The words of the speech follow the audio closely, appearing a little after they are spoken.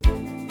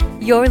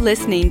You're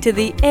listening to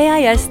the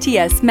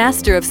AISTS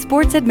Master of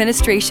Sports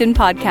Administration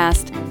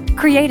podcast,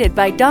 created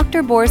by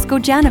Dr. Boris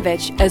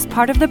Gojanovic as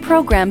part of the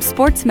program's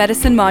Sports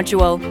Medicine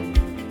module.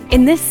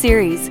 In this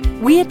series,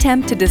 we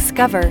attempt to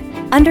discover,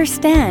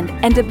 understand,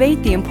 and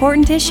debate the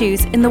important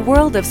issues in the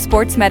world of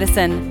sports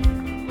medicine.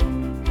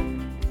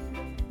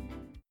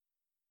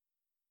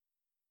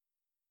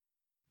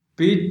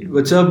 Pete,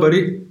 what's up,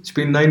 buddy? It's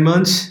been 9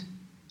 months.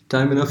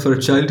 Time enough for a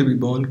child to be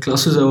born.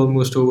 Classes are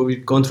almost over.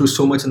 We've gone through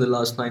so much in the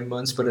last 9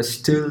 months, but I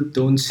still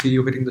don't see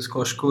you hitting the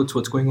squash courts.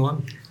 What's going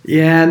on?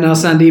 Yeah, no,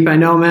 Sandeep, I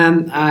know,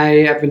 man.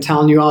 I've been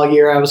telling you all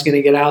year I was going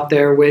to get out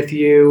there with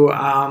you,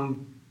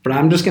 but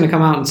I'm just going to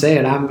come out and say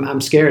it.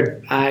 I'm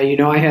scared. I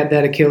had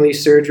that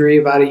Achilles surgery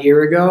about a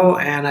year ago,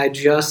 and I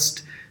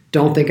just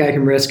don't think I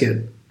can risk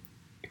it.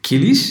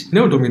 Achilles? You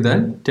never told me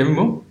that. Tell me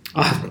more.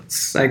 Oh,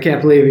 I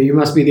can't believe it. You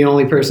must be the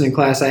only person in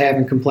class I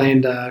haven't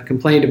complained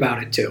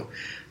about it to.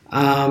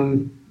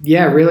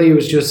 Really, it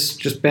was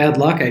just bad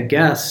luck, I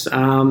guess.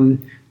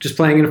 Just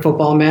playing in a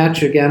football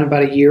match again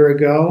about a year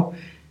ago,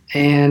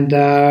 and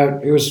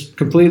it was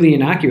completely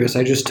innocuous.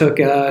 I just took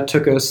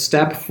a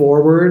step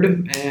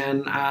forward,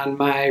 and on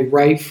my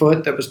right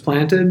foot that was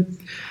planted,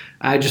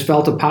 I just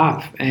felt a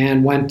pop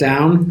and went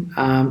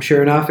down.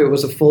 Sure enough, it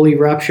was a fully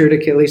ruptured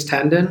Achilles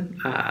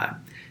tendon.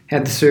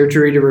 Had the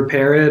surgery to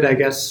repair it, I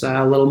guess,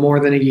 a little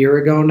more than a year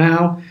ago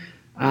now.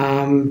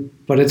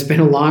 But it's been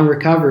a long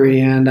recovery,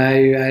 and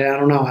I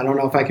don't know. I don't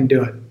know if I can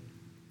do it.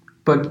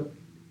 But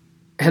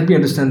help me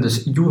understand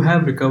this. You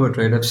have recovered,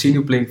 right? I've seen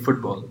you playing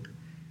football.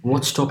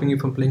 What's stopping you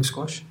from playing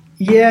squash?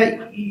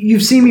 Yeah,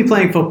 you've seen me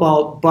playing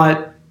football,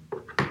 but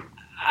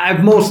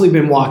I've mostly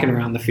been walking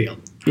around the field,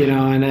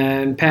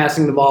 and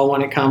passing the ball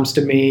when it comes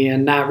to me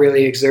and not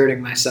really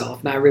exerting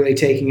myself, not really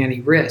taking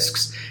any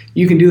risks.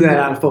 You can do that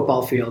on a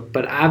football field,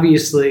 but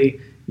obviously,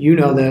 you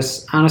know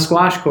this, on a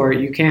squash court,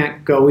 you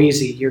can't go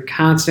easy. You're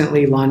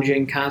constantly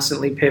lunging,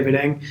 constantly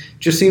pivoting.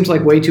 Just seems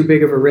like way too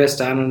big of a risk,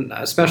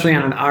 especially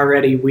on an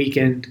already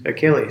weakened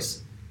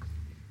Achilles.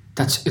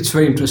 It's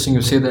very interesting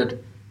you say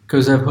that,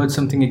 because I've heard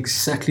something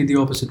exactly the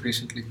opposite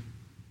recently.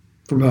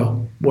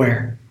 From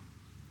where?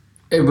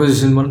 It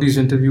was in one of these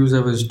interviews I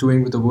was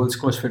doing with the World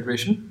Squash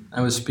Federation.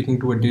 I was speaking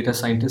to a data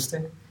scientist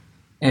there,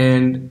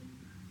 and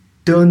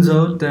turns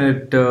out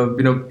that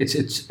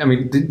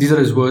these are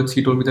his words.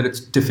 He told me that it's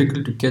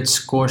difficult to get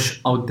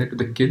squash out there to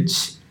the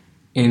kids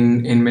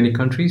in many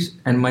countries,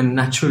 and my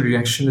natural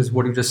reaction is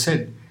what you just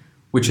said,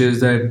 which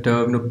is that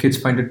kids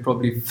find it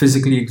probably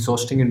physically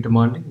exhausting and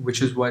demanding,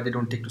 which is why they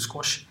don't take to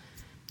squash.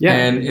 Yeah,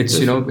 and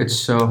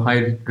it's a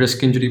high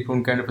risk injury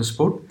prone kind of a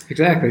sport.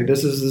 Exactly.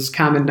 This is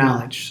common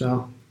knowledge.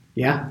 So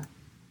yeah.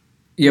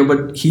 Yeah,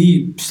 but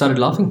he started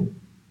laughing,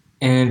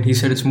 and he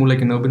said it's more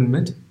like an urban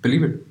myth.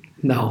 Believe it.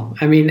 No.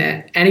 I mean,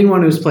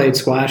 anyone who's played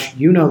squash,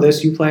 you know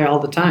this, you play all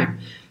the time.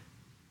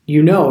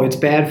 You know it's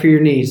bad for your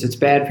knees, it's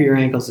bad for your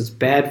ankles, it's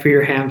bad for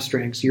your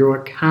hamstrings.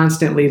 You're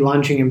constantly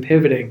lunging and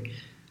pivoting.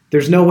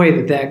 There's no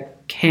way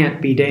that can't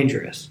be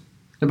dangerous.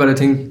 But I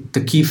think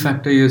the key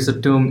factor is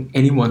the term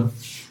anyone,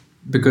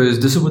 because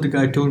this is what the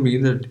guy told me,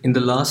 that in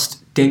the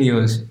last 10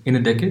 years, in a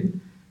decade,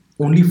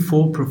 only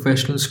 4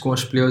 professional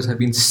squash players have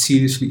been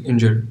seriously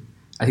injured.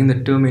 I think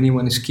the term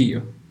anyone is key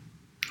here.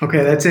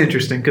 Okay, that's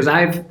interesting, because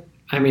I've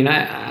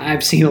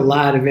seen a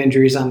lot of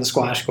injuries on the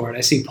squash court. I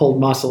see pulled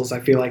muscles,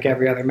 I feel like,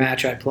 every other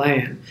match I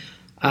play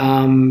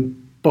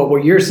in. But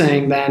what you're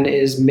saying then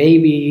is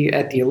maybe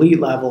at the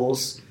elite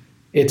levels,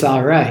 it's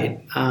all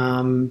right,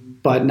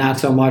 but not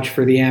so much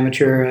for the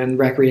amateur and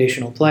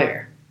recreational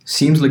player.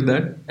 Seems like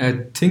that.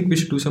 I think we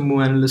should do some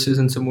more analysis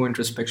and some more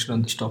introspection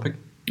on this topic.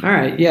 All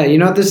right. Yeah,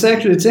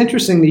 it's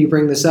interesting that you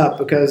bring this up,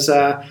 because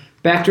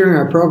back during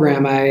our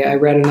program, I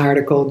read an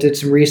article, did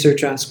some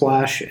research on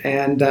squash,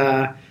 and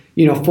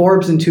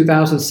Forbes in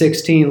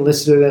 2016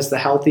 listed it as the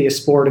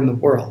healthiest sport in the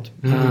world.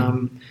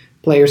 Mm-hmm.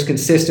 Players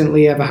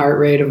consistently have a heart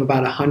rate of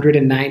about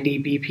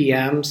 190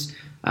 BPMs,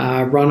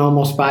 run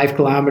almost 5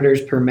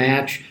 kilometers per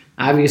match,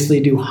 obviously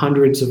do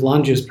hundreds of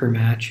lunges per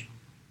match.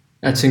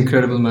 That's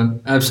incredible, man.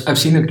 I've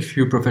seen a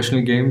few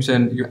professional games,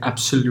 and you're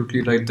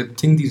absolutely right. The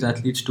thing these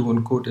athletes do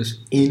on court is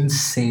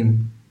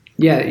insane.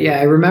 Yeah.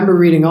 I remember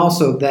reading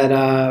also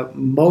that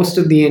most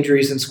of the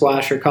injuries in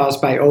squash are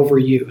caused by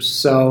overuse.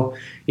 So,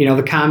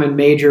 the common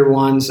major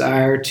ones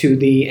are to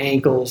the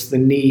ankles, the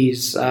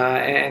knees,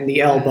 and the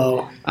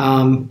elbow.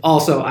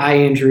 Also, eye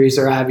injuries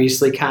are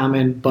obviously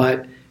common,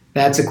 but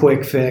that's a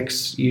quick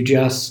fix. You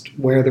just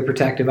wear the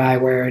protective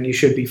eyewear, and you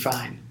should be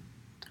fine.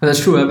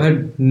 That's true. I've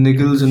had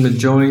niggles in the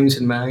joints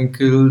and my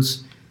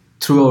ankles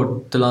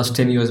throughout the last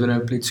 10 years when I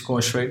played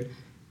squash, right?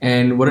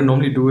 And what I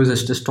normally do is I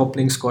just stop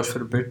playing squash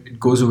for a bit. It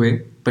goes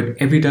away. But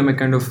every time I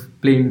kind of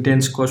play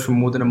intense squash for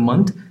more than a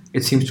month,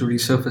 it seems to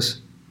resurface.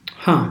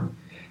 Huh.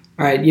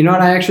 All right. You know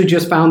what? I actually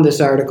just found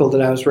this article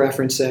that I was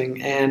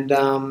referencing. And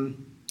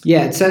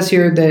it says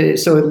here that,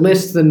 so it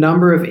lists the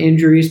number of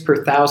injuries per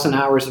 1,000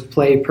 hours of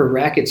play per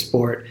racket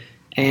sport.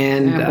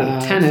 And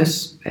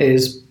tennis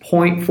is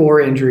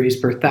 0.4 injuries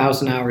per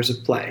 1,000 hours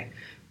of play.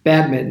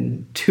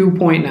 Badminton,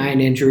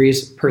 2.9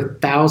 injuries per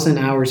 1,000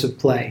 hours of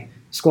play.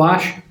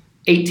 Squash,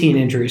 18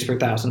 injuries per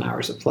 1,000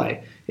 hours of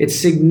play. It's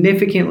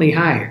significantly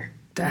higher.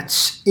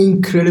 That's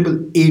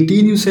incredible.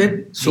 18, you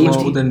said? So much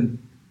 18. more than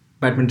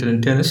badminton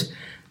and tennis.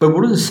 But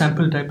what is the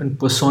sample type and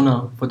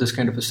persona for this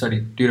kind of a study?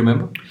 Do you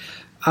remember?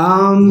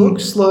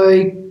 Looks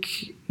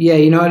like, yeah,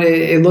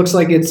 it looks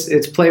like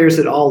it's players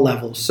at all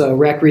levels. So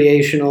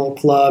recreational,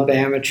 club,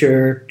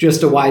 amateur,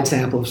 just a wide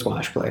sample of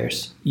squash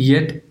players.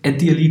 Yet, at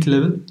the elite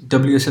level,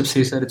 WSF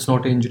says that it's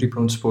not an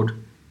injury-prone sport.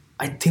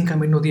 I think I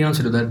might know the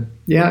answer to that.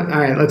 Yeah, all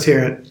right, let's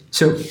hear it.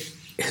 So,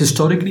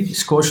 historically,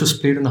 squash was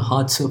played on a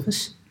hard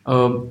surface,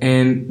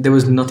 and there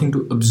was nothing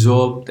to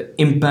absorb the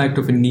impact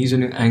of your knees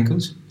and your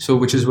ankles. So,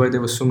 which is why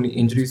there were so many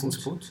injuries in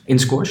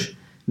squash.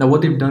 Now,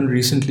 what they've done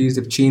recently is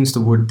they've changed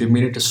the wood. They've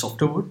made it a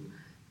softer wood.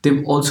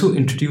 They've also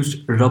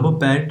introduced rubber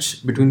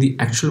pads between the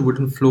actual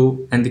wooden floor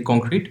and the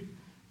concrete,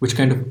 which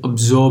kind of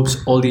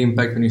absorbs all the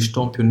impact when you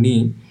stomp your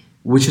knee,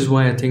 which is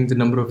why I think the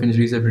number of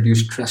injuries have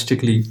reduced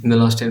drastically in the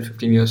last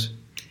 10-15 years.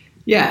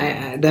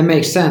 Yeah, that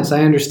makes sense.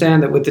 I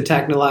understand that with the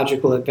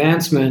technological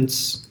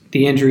advancements,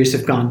 the injuries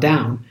have gone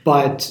down,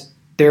 but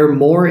there are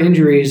more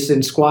injuries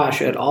in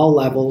squash at all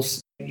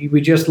levels.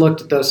 We just looked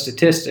at those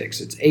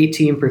statistics. It's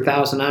 18 per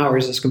 1,000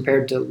 hours as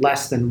compared to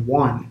less than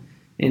 1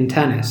 in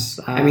tennis.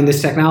 I mean,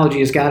 this technology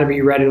has got to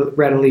be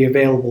readily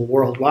available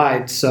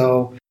worldwide.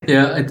 So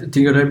yeah, I think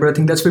you're right, but I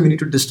think that's where we need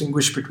to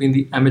distinguish between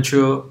the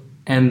amateur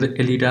and the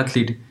elite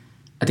athlete.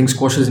 I think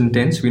squash is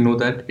intense. We know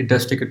that it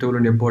does take a toll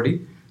on your body.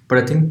 But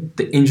I think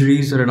the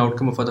injuries are an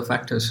outcome of other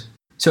factors.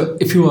 So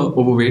if you are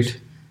overweight,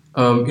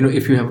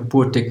 if you have a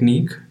poor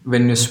technique,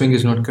 when your swing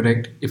is not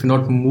correct, if you're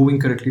not moving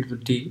correctly to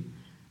the tee,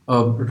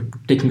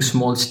 taking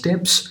small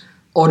steps,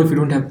 or if you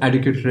don't have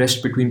adequate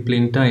rest between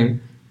playing time,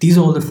 these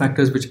are all the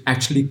factors which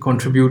actually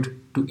contribute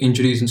to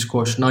injuries in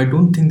squash. Now, I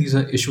don't think these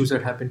are issues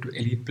that happen to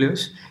elite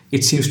players.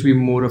 It seems to be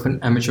more of an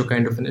amateur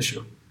kind of an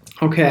issue.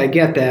 Okay, I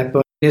get that,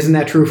 but isn't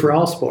that true for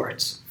all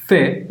sports?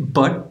 Fair,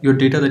 but your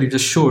data that you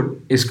just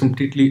showed is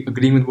completely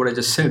agreeing with what I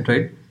just said,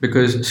 right?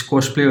 Because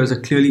squash players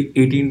are clearly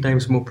 18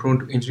 times more prone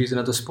to injuries in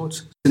other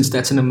sports. Since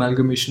that's an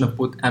amalgamation of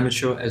both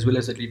amateur as well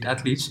as elite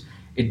athletes,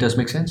 it does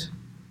make sense.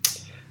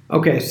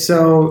 Okay,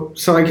 so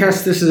I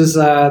guess this is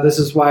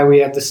why we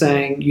have the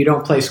saying, you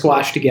don't play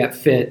squash to get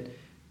fit,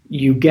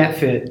 you get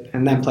fit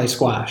and then play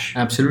squash.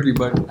 Absolutely,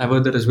 but I've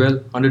heard that as well.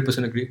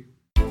 100% agree.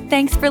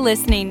 Thanks for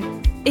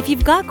listening. If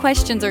you've got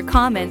questions or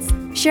comments,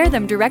 share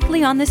them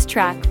directly on this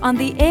track on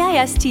the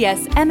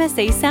AISTS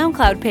MSA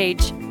SoundCloud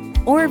page,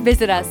 or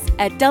visit us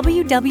at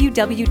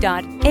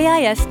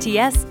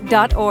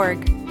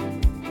www.aists.org.